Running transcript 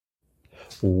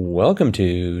Welcome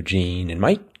to Gene and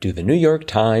Mike do the New York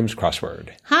Times crossword.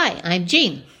 Hi, I'm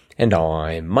Jean. And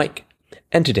I'm Mike.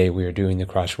 And today we are doing the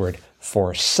crossword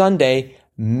for Sunday,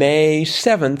 May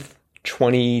 7th,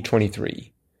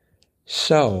 2023.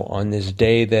 So, on this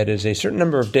day that is a certain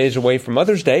number of days away from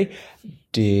Mother's Day,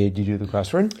 did you do the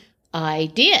crossword?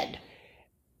 I did.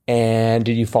 And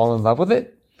did you fall in love with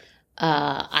it?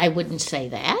 I wouldn't say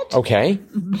that. Okay.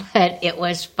 But it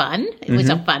was fun. It was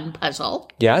a fun puzzle.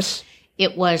 Yes.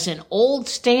 It was an old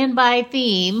standby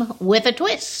theme with a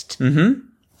twist. Mm-hmm.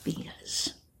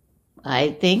 Because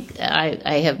I think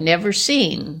I have never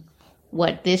seen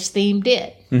what this theme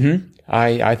did. Mm-hmm.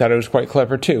 I thought it was quite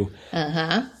clever, too.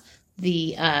 Uh-huh.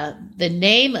 The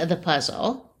name of the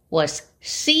puzzle was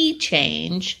Sea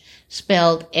Change,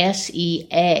 spelled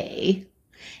S-E-A.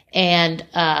 And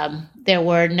there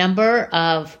were a number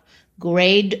of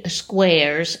grade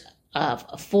squares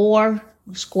of 4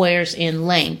 squares in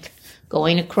length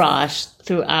going across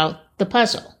throughout the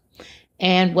puzzle.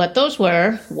 And what those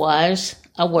were was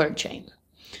a word chain.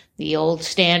 The old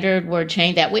standard word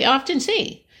chain that we often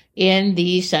see in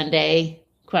the Sunday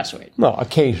crossword. Well,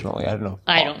 occasionally. I don't know.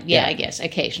 I guess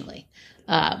occasionally.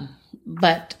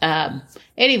 But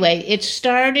anyway, it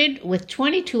started with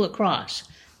 22 across.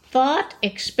 Thought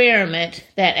experiment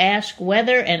that asks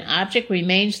whether an object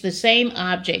remains the same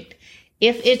object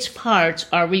if its parts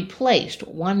are replaced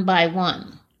one by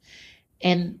one.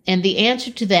 And the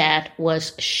answer to that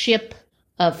was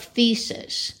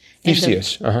SHIPOFTHESEUS.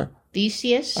 Theseus.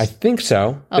 Theseus? I think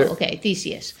so. Okay,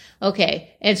 Theseus.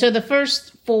 Okay, and so the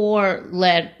first 4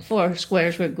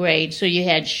 squares were grade, so you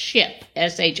had SHIP,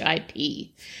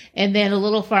 S-H-I-P. And then a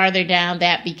little farther down,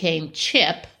 that became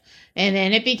CHIP, and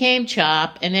then it became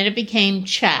CHOP, and then it became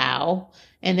CHOW,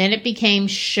 and then it became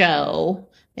SHOW,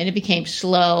 then it became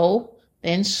SLOW,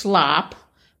 then SLOP,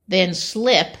 then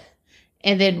SLIP,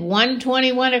 and then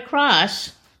 121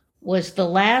 across was the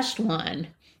last one.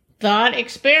 Thought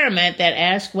experiment that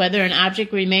asks whether an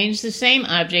object remains the same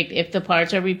object if the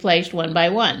parts are replaced one by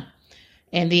one.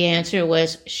 And the answer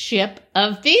was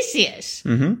SHIPOFTHESEUS.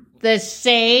 Mm-hmm. The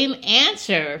same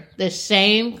answer, the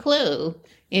same clue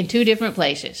in 2 different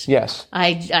places. Yes.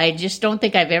 I just don't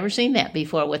think I've ever seen that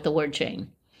before with the word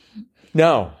chain.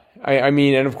 No. I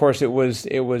mean, and of course it was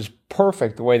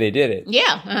perfect the way they did it.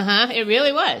 Yeah, it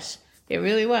really was. It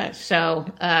really was. So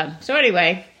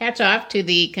anyway, hats off to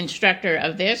the constructor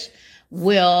of this,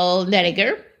 Will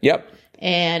Nediger. Yep.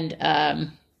 And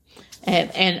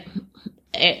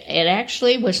it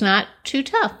actually was not too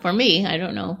tough for me. I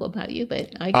don't know about you,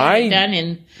 but I got it done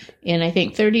in I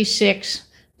think 36.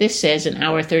 This says an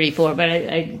hour 34, but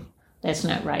I that's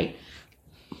not right.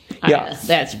 Yeah.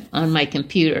 That's on my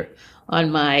computer, on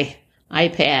my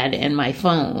iPad and my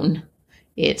phone.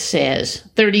 It says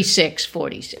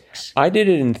 36:46. I did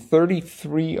it in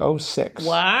 33:06.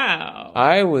 Wow.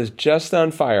 I was just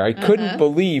on fire. I couldn't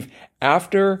believe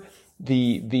after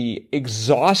the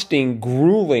exhausting,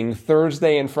 grueling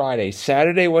Thursday and Friday.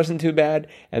 Saturday wasn't too bad,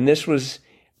 and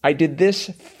I did this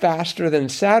faster than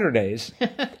Saturdays.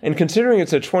 And considering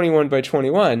it's a 21 by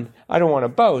 21, I don't want to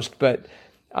boast, but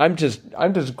I'm just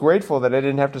grateful that I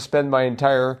didn't have to spend my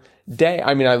entire day.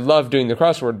 I mean, I love doing the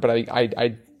crossword, but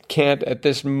I can't at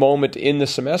this moment in the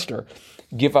semester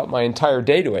give up my entire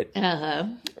day to it.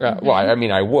 Well, I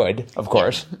mean, I would, of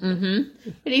course. Mm-hmm.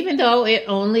 But even though it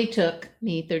only took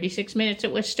me 36 minutes,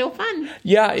 it was still fun.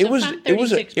 Yeah, it was a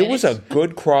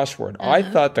good crossword. I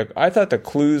thought the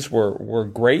clues were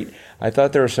great. I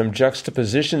thought there were some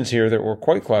juxtapositions here that were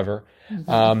quite clever.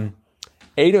 I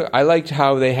liked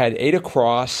how they had 8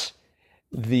 across.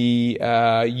 The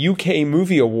UK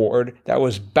Movie Award, that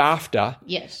was BAFTA.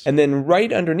 Yes. And then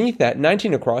right underneath that,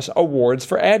 19 across, awards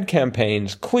for ad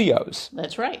campaigns, Clio's.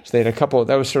 That's right. So they had a couple,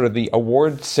 that was sort of the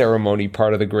award ceremony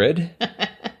part of the grid.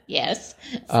 Yes.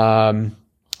 Let's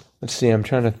see, I'm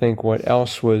trying to think what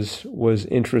else was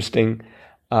interesting.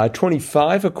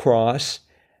 25 across,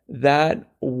 that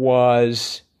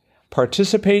was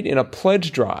participate in a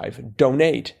pledge drive,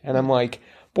 donate. And I'm like,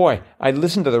 boy, I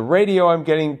listened to the radio. I'm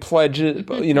getting pledges,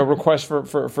 requests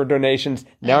for donations.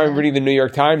 Now I'm reading the New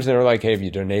York Times, and they're like, "Hey, have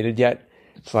you donated yet?"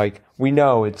 It's like, we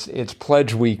know it's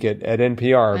Pledge Week at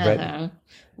NPR, but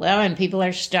well, and people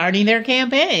are starting their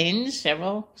campaigns.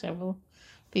 Several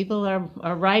people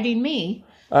are writing me.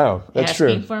 Oh, that's true.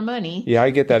 Asking for money. Yeah,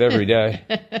 I get that every day.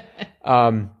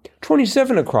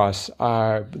 27 across,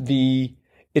 the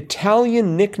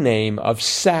Italian nickname of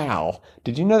Sal.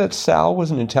 Did you know that Sal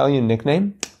was an Italian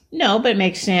nickname? No, but it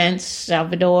makes sense.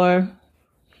 Salvador's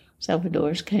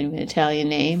kind of an Italian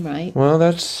name, right? Well,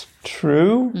 that's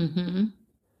true. Mm-hmm.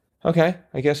 Okay,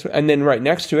 I guess. And then right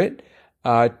next to it,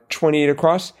 28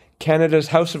 across. Canada's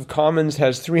House of Commons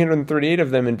has 338 of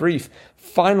them in brief.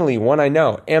 Finally, one I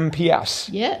know, MPS.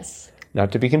 Yes.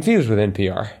 Not to be confused with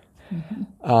NPR.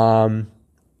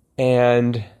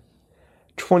 And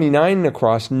 29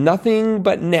 across, nothing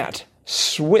but net.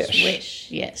 Swish.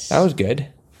 Swish, yes. That was good.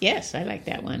 Yes, I like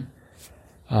that one.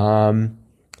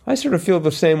 I sort of feel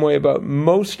the same way about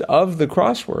most of the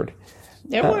crossword.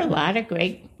 There were a lot of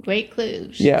great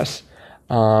clues. Yes.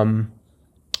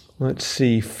 Let's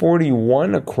see,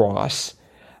 41 across.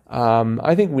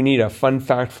 I think we need a Fun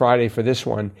Fact Friday for this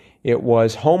one. It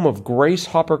was home of Grace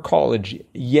Hopper College,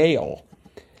 Yale.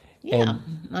 Yeah,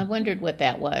 I wondered what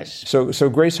that was. So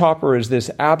Grace Hopper is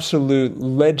this absolute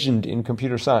legend in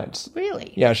computer science.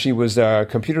 Really? Yeah, she was a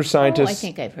computer scientist. Oh, I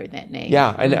think I've heard that name.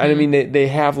 Yeah, and I mean they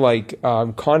have like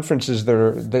conferences that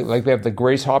are they have the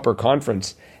Grace Hopper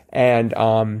conference, and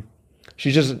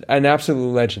she's just an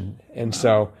absolute legend. And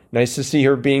so nice to see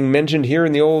her being mentioned here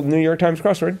in the old New York Times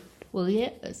crossword. Well,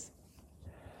 yes.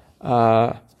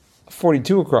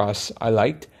 42 across, I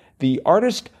liked. The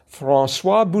artist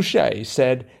Francois Boucher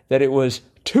said that it was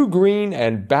too green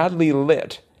and badly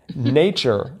lit.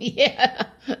 Nature. Yeah,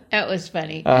 that was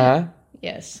funny. Uh-huh.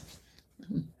 Yes.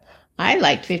 I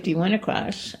liked 51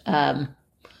 across. I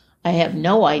have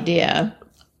no idea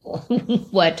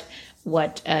what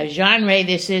genre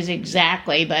this is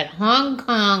exactly, but Hong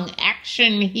Kong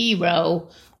action hero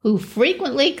who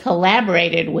frequently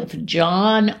collaborated with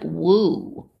John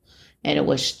Woo, and it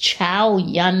was Chow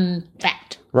Yun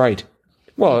Fat. Right.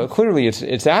 Well, clearly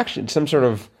it's action, some sort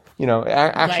of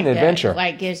action like adventure.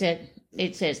 Like is it?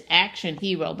 It says action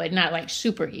hero, but not like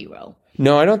superhero.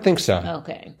 No, I don't think so.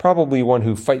 Okay. Probably one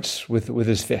who fights with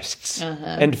his fists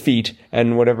and feet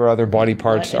and whatever other body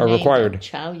parts are required.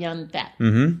 Chow Yun Fat.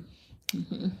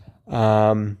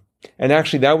 And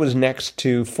actually, that was next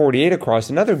to 48 across.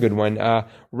 Another good one.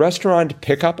 Restaurant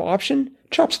pickup option,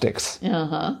 chopsticks.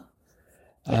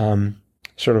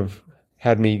 Sort of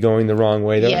had me going the wrong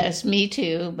way there. Yes, me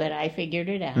too, but I figured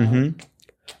it out.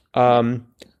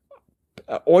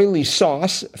 Oily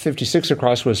sauce, 56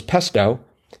 across, was pesto.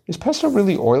 Is pesto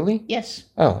really oily? Yes.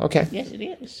 Oh, okay. Yes, it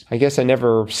is. I guess I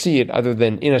never see it other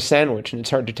than in a sandwich, and it's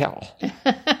hard to tell.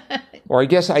 Or I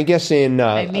guess in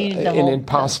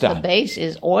pasta. The base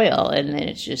is oil, and then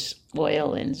it's just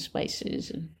oil and spices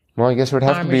and well, I guess it would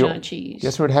have Parmesan to be cheese.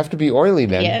 Guess it would have to be oily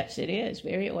then. Yes, it is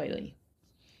very oily.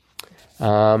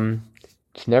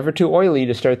 It's never too oily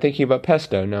to start thinking about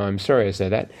pesto. No, I'm sorry I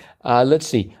said that. Let's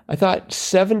see. I thought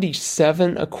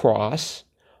 77 across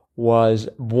was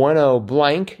buono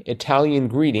blank, Italian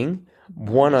greeting,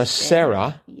 buona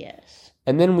sera. Yes.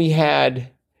 And then we had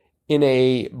in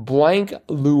a blank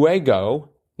luego,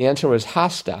 the answer was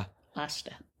hasta.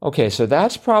 Hasta. Okay, so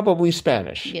that's probably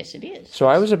Spanish. Yes, it is. So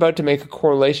I was about to make a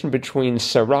correlation between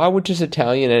sera, which is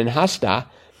Italian, and hasta,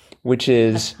 which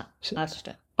is...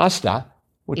 Hasta.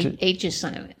 Which is H is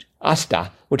silent.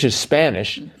 Hasta, which is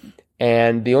Spanish.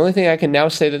 And the only thing I can now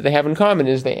say that they have in common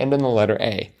is they end in the letter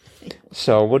A.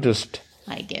 So we'll just...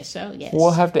 I guess so, yes.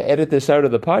 We'll have to edit this out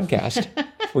of the podcast.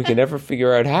 We can never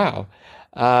figure out how.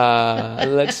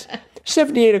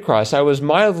 78 across. I was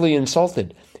mildly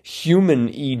insulted. Human,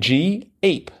 e.g.,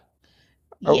 ape.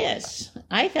 Yes,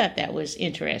 I thought that was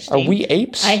interesting. Are we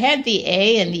apes? I had the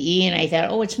A and the E, and I thought,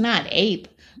 oh, it's not ape.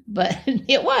 But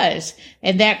it was.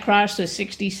 And that cross was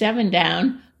 67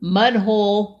 down,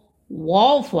 mudhole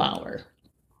wallflower.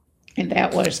 And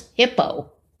that was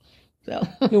hippo. So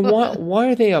why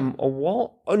are they a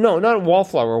wall? Oh, no, not a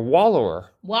wallflower, a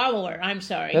wallower. Wallower, I'm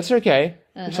sorry. That's okay.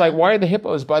 It's like, why are the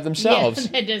hippos by themselves?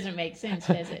 Yeah, that doesn't make sense,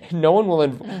 does it? No one will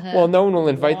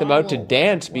invite them out to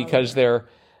dance because they're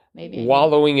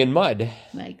wallowing in mud.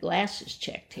 My glasses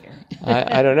checked here.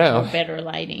 I don't know. For better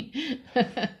lighting.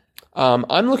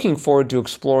 I'm looking forward to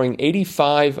exploring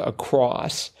 85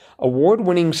 across,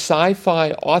 award-winning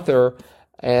sci-fi author,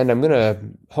 and I'm going to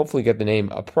hopefully get the name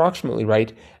approximately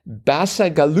right,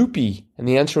 Bacigalupi, and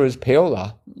the answer is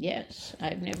Paola. Yes,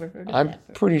 I've never heard of that. I'm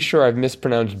pretty sure I've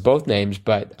mispronounced both names,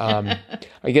 but I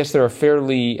guess they're a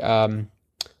fairly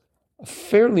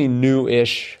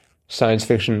new-ish science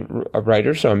fiction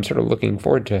writer, so I'm sort of looking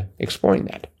forward to exploring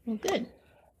that. Well, good.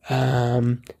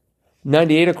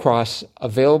 98 across,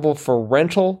 available for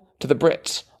rental to the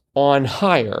Brits on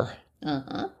hire.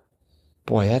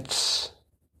 Boy, that's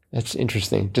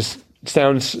interesting. Just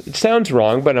sounds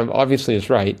wrong, but obviously it's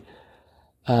right.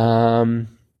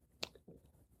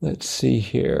 Let's see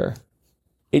here.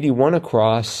 81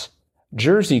 across,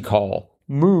 Jersey call,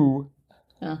 moo.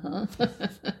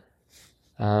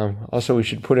 Also, we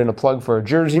should put in a plug for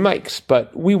Jersey Mike's,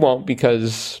 but we won't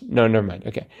because... No, never mind.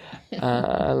 Okay.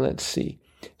 Let's see.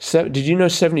 So, did you know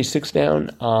 76 down,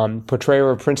 portrayer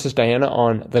of Princess Diana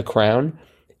on The Crown?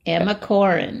 Emma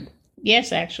Corrin.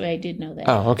 Yes, actually, I did know that.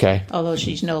 Oh, okay. Although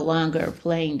she's no longer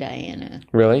playing Diana.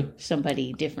 Really?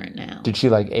 Somebody different now. Did she,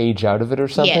 age out of it or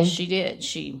something? Yes, she did.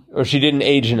 Or she didn't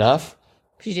age enough?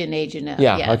 She didn't age enough.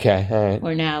 Yeah, okay, all right.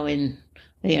 We're now in,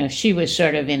 she was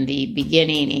sort of in the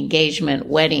beginning engagement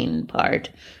wedding part,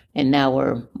 and now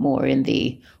we're more in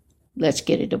the let's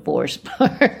get a divorce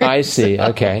part. I see,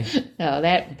 okay. No,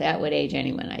 that would age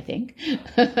anyone, I think.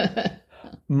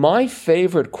 My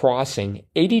favorite crossing,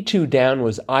 82 down,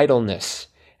 was idleness.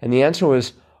 And the answer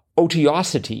was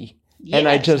otiosity.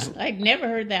 Yes, and I'd never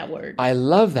heard that word. I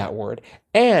love that word.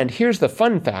 And here's the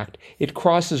fun fact. It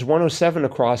crosses 107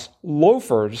 across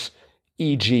loafers,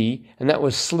 e.g., and that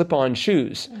was slip-on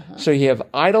shoes. So you have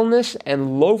idleness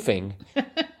and loafing.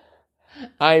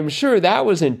 I'm sure that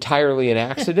was entirely an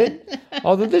accident.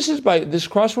 Although this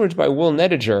crossword's by Will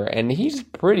Nettiger, and he's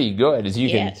pretty good, as you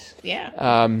can. Yes,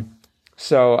 yeah.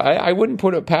 So I wouldn't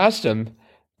put it past him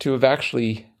to have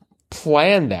actually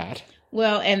planned that.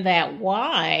 Well, and that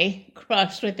Y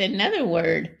crossed with another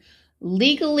word,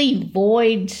 legally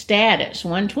void status,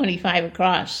 125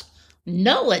 across,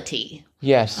 nullity.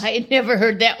 Yes. I had never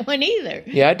heard that one either.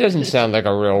 Yeah, it doesn't sound like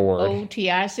a real word.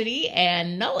 Otiosity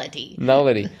and nullity.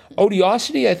 Nullity.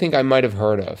 Odiosity, I think I might have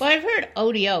heard of. Well, I've heard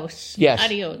odios. Yes.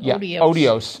 Odios. Yeah.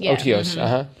 Odios. Yeah.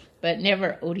 Otios. But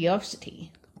never odiosity.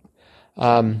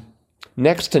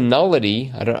 Next to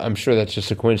nullity, I'm sure that's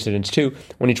just a coincidence too,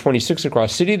 126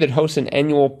 across, city that hosts an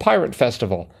annual pirate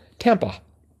festival. Tampa.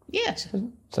 Yes.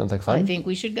 Sounds like fun. I think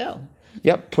we should go.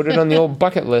 Yep, put it on the old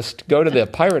bucket list. Go to the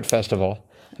pirate festival.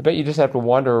 I bet you just have to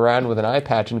wander around with an eye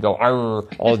patch and go "Arr"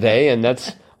 all day, and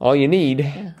that's all you need.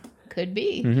 Yeah, could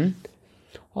be. Mm-hmm.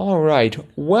 All right.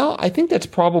 Well, I think that's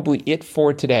probably it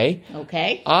for today.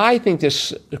 Okay. I think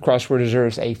this crossword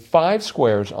deserves a 5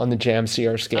 squares on the Jam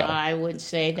CR scale. I would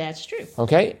say that's true.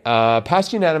 Okay.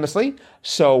 Passed unanimously.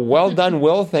 So well done,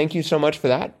 Will. Thank you so much for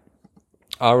that.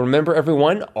 Remember,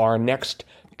 everyone, our next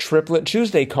Triplet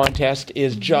Tuesday contest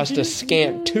is just a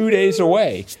scant 2 days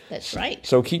away. That's right.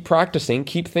 So keep practicing.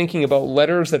 Keep thinking about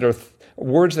words that are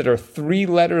 3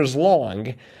 letters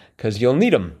long, because you'll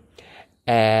need them.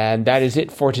 And that is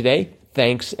it for today.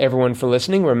 Thanks, everyone, for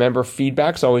listening. Remember,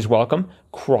 feedback's always welcome.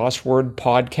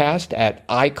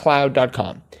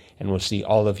 Crosswordpodcast@icloud.com. And we'll see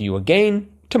all of you again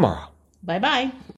tomorrow. Bye-bye.